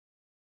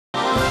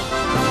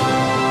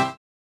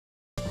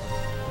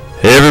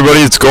Hey everybody,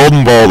 it's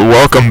GoldenboltLP.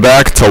 Welcome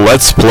back to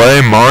Let's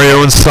Play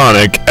Mario and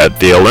Sonic at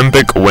the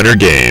Olympic Winter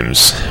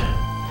Games.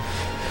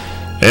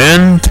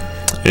 And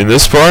in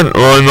this part,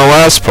 or in the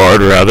last part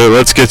rather,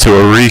 let's get to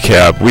a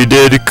recap. We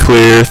did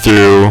clear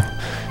through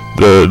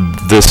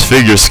this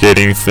figure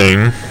skating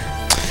thing.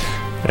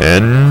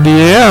 And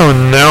yeah,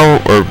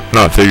 now, or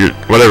not figure,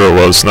 whatever it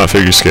was, not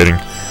figure skating.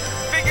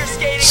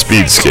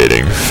 Speed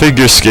skating.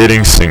 Figure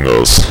skating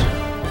singles.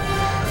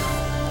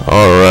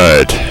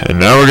 Alright, and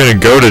now we're gonna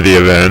go to the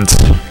event,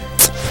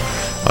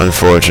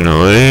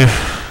 unfortunately,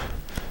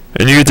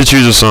 and you get to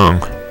choose a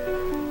song.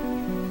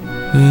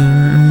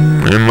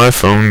 And my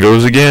phone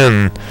goes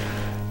again.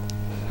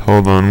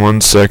 Hold on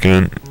 1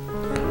 second.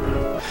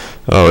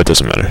 Oh, it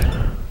doesn't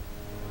matter.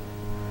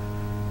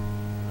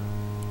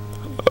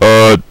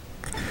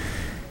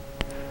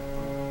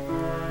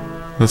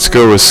 Let's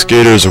go with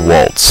Skater's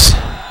Waltz.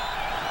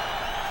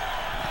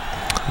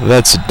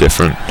 That's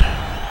different.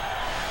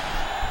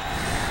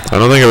 I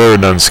don't think I've ever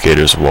done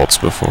Skater's Waltz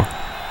before.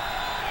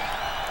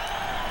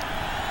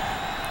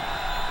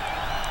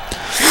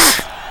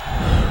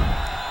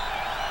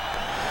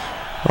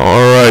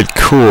 Alright,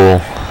 cool.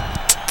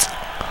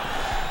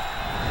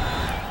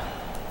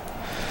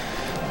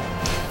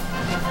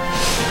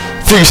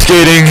 Figure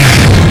skating.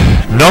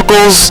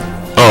 Knuckles.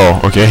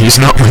 Oh, okay, he's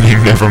not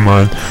winning, never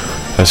mind.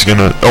 That's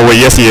gonna... Oh wait,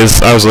 yes he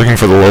is. I was looking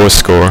for the lowest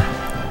score.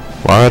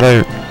 Why would I...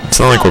 It's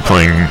not like we're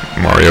playing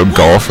Mario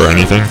Golf or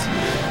anything.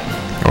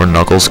 Or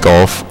Knuckles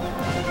Golf.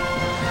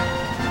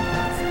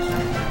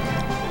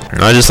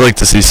 I just like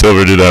to see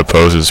Silver do that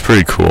pose. It's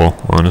pretty cool,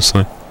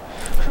 honestly.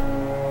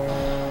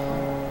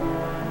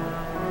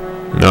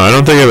 No, I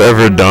don't think I've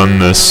ever done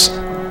this.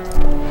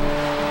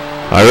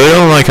 I really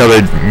don't like how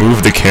they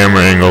move the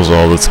camera angles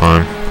all the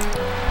time.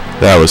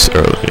 That was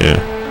early, yeah.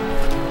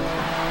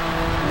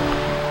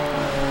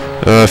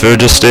 If it would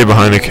just stay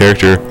behind the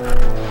character.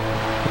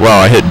 Wow,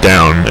 I hit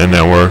down and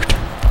that worked.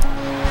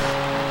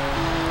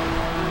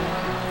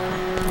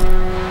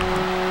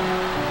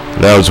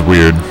 That was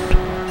weird.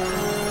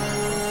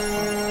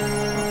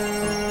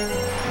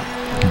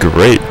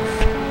 Great.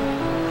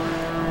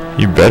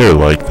 You better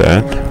like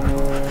that.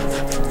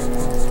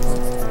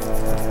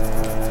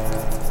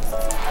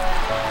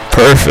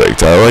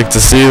 Perfect. I like to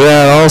see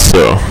that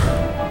also.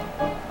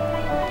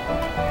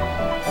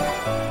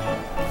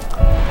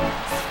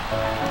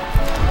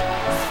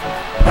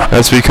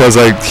 That's because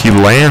he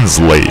lands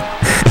late.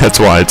 That's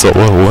why it's a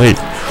little late.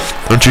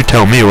 Don't you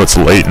tell me what's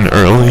late and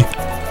early.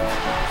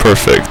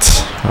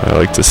 Perfect. I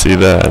like to see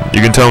that.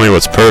 You can tell me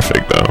what's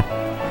perfect, though.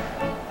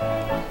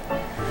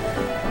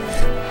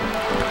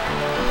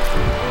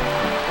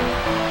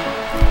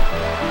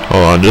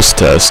 Hold on, just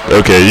test.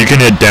 Okay, you can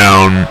hit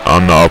down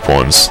on the up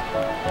ones.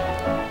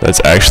 That's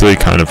actually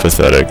kind of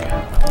pathetic.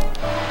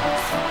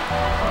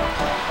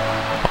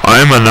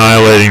 I'm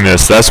annihilating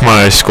this. That's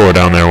my score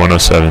down there,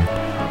 107.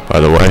 By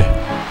the way,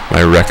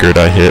 my record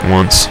I hit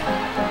once.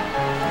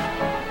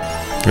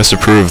 Just to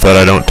prove that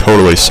I don't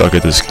totally suck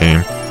at this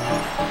game.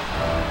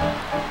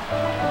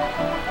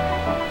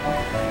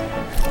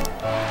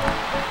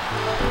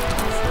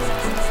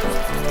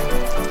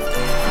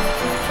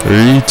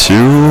 3, 2,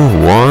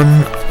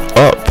 1,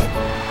 up.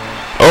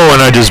 Oh,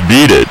 and I just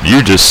beat it.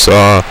 You just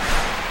saw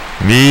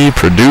me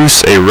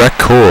produce a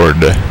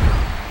record.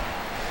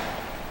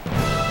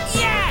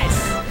 Yes!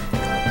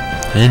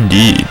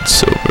 Indeed,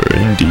 Silver,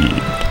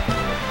 indeed.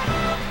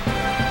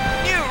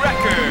 New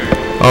record!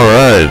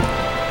 Alright.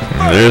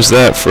 There's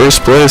that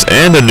first place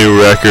and a new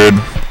record.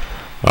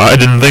 I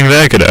didn't think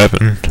that could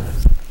happen.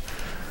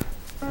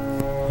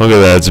 Look at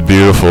that, it's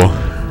beautiful.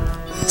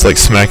 It's like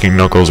smacking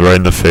Knuckles right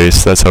in the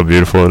face. That's how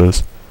beautiful it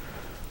is.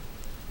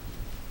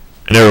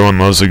 And everyone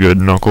loves a good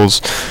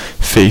Knuckles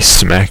face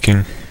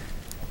smacking.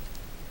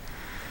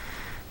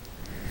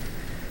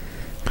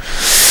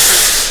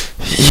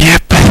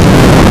 Yep.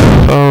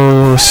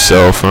 Oh,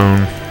 cell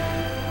phone.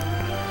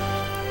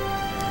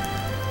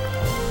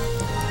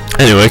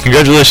 Anyway,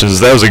 congratulations.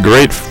 That was a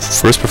great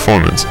first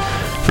performance.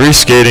 Free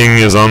skating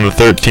is on the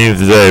 13th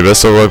day.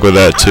 Best of luck with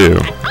that too.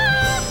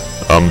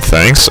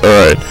 Thanks.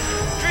 Alright.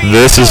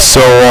 This is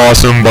so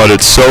awesome, but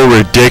it's so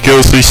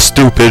ridiculously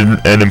stupid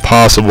and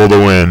impossible to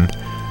win.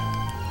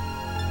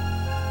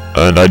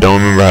 And I don't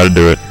remember how to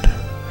do it.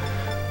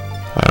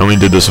 I only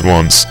did this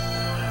once.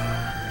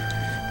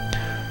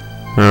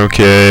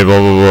 Okay, blah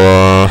blah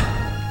blah.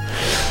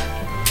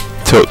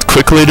 Tilt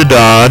quickly to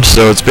dodge,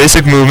 so it's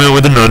basic movement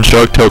with a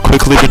nunchuck. Tilt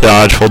quickly to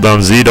dodge, hold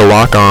down Z to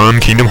lock on,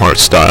 Kingdom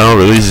Hearts style.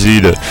 Release Z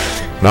to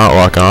not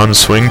lock on.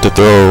 Swing to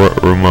throw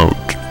a remote.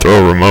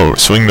 Throw a remote.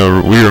 Swing the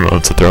Wii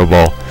remote to throw a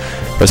ball.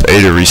 Press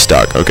A to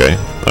restock. Okay,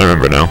 I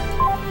remember now.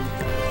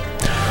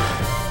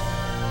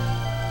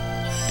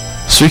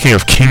 Speaking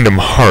of Kingdom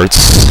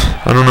Hearts,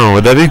 I don't know,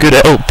 would that be a good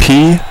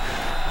LP?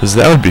 Because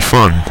that would be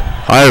fun.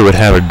 I would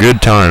have a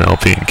good time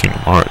LP in Kingdom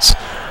Hearts.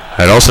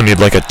 I'd also need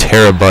like a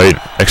terabyte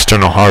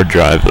external hard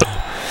drive though.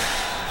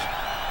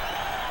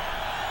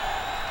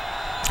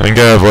 I think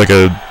I have like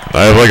a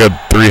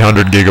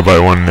 300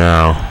 gigabyte one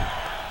now.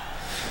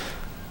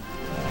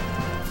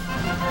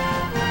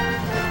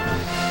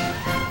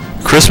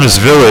 Christmas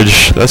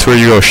Village. That's where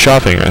you go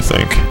shopping, I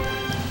think.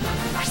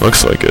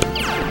 Looks like it.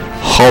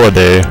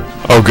 Holiday.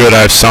 Oh good,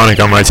 I have Sonic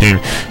on my team.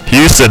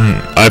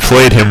 I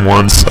played him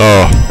once.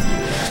 Oh.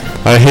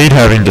 I hate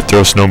having to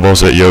throw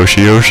snowballs at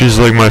Yoshi. Yoshi's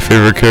like my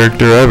favorite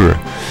character ever.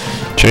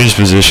 Change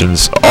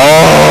positions.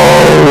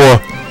 Oh!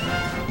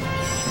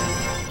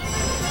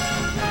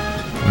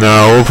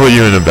 No, we'll put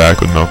you in the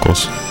back with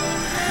Knuckles.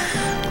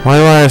 Why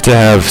do I have to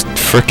have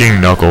fricking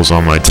Knuckles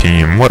on my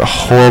team? What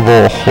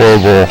horrible,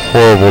 horrible,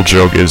 horrible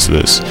joke is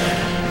this?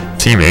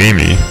 Team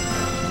Amy.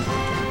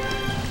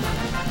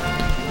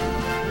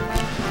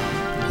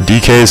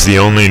 DK is the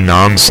only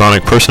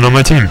non-Sonic person on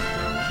my team.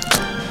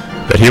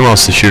 Bet he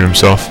wants to shoot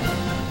himself.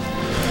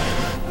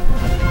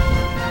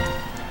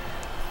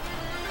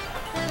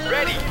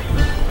 Ready.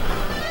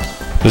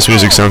 This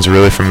music sounds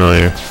really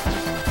familiar.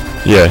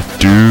 Yeah.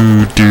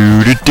 Do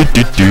do do do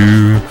do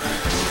do.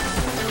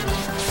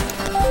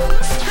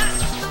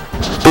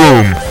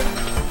 Boom.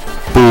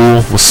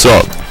 Boom. What's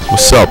up?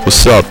 What's up?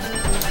 What's up?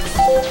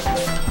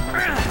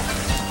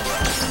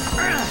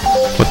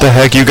 What the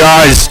heck, you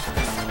guys?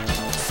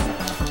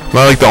 Am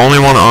I like the only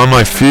one on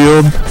my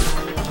field?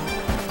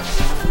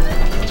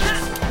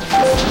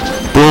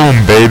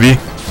 Boom, baby.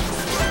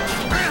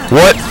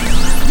 What?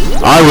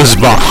 I was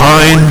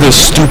behind the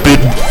stupid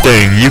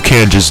thing. You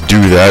can't just do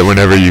that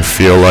whenever you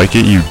feel like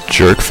it, you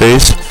jerk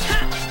face.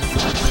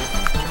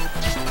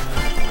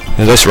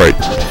 Yeah, that's right.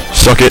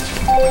 Suck it.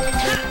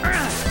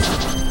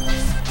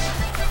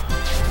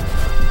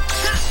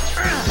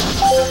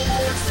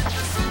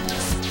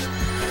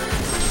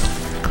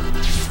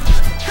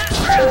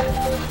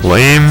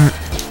 Lame.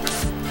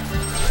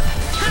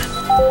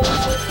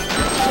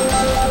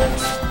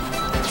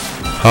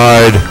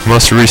 Hide.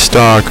 Must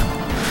restock.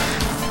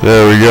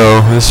 There we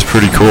go. This is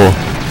pretty cool.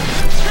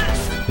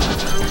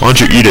 Why don't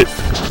you eat it?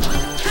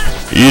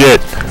 Eat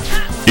it.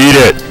 Eat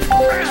it.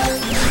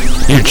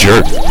 You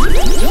jerk.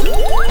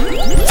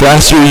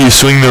 Faster you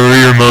swing the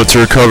Wii remote to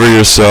recover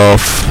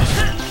yourself,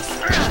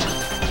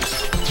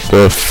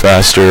 the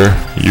faster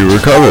you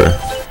recover.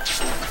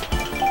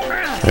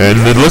 And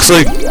it looks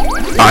like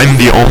I'm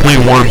the only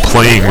one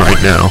playing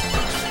right now.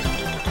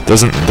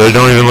 They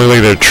don't even look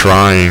like they're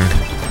trying.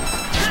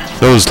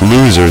 Those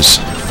losers.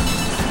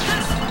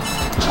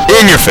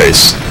 In your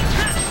face!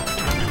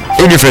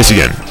 In your face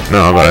again.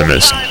 No, but I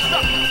missed.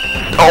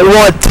 Oh,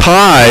 what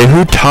tie?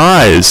 Who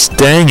ties?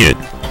 Dang it.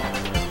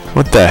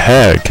 What the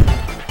heck?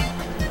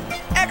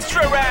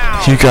 Extra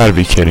round. You gotta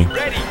be kidding.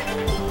 Ready.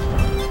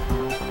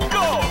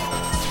 Go.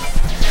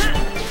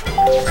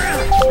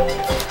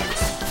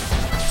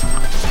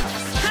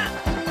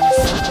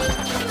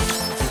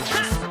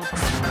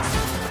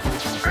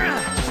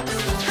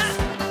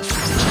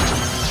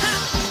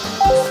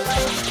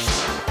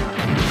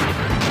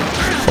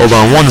 Hold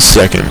on 1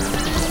 second.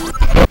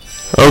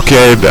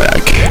 Okay,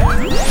 back.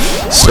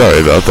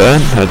 Sorry about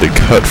that. Had to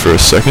cut for a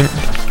second.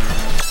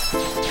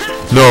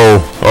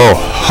 No. Oh,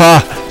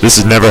 ha! This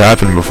has never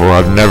happened before.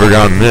 I've never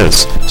gotten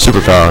this.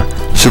 Superpower.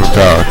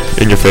 Superpower.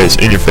 In your face.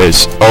 In your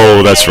face.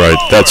 Oh, that's right.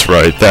 That's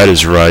right. That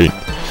is right.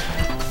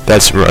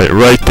 That's right.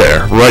 Right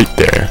there. Right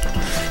there.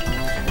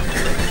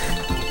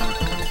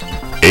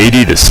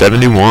 80 to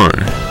 71.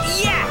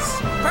 Yes.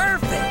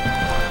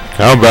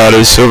 Perfect. How about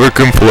it? Silver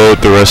can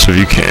float, the rest of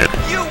you can't.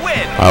 You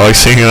win. I like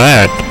singing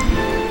that.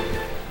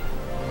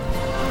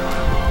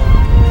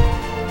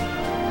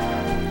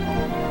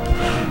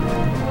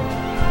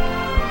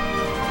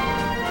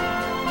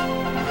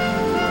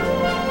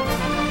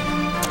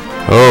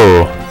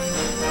 Oh.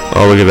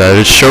 Oh, look at that.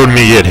 It showed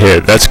me get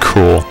hit. That's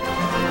cool.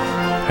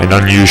 And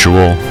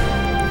unusual.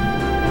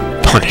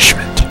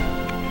 Punishment.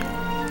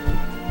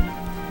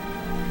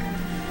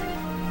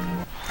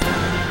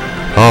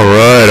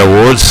 Alright,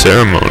 awards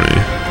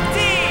ceremony.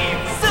 Team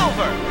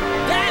Silver.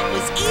 That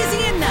was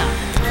easy enough.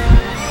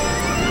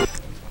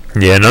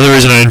 Yeah, another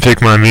reason I didn't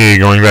pick my me,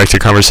 going back to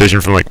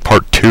conversation from like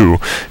part 2,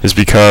 is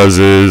because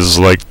it's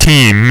like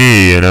team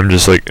me, and I'm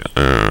just like,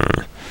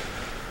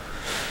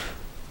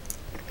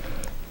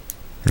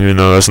 even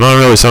though that's not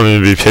really something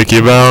to be picky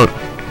about,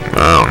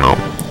 I don't know.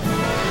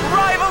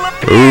 Rival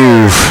appears.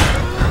 Oof.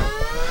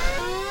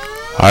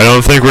 I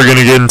don't think we're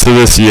gonna get into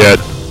this yet.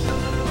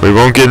 We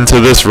won't get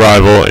into this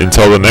rival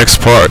until the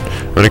next part.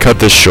 I'm gonna cut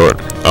this short.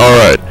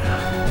 Alright.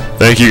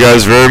 Thank you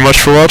guys very much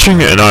for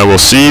watching, and I will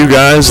see you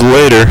guys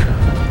later.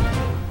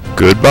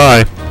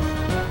 Goodbye.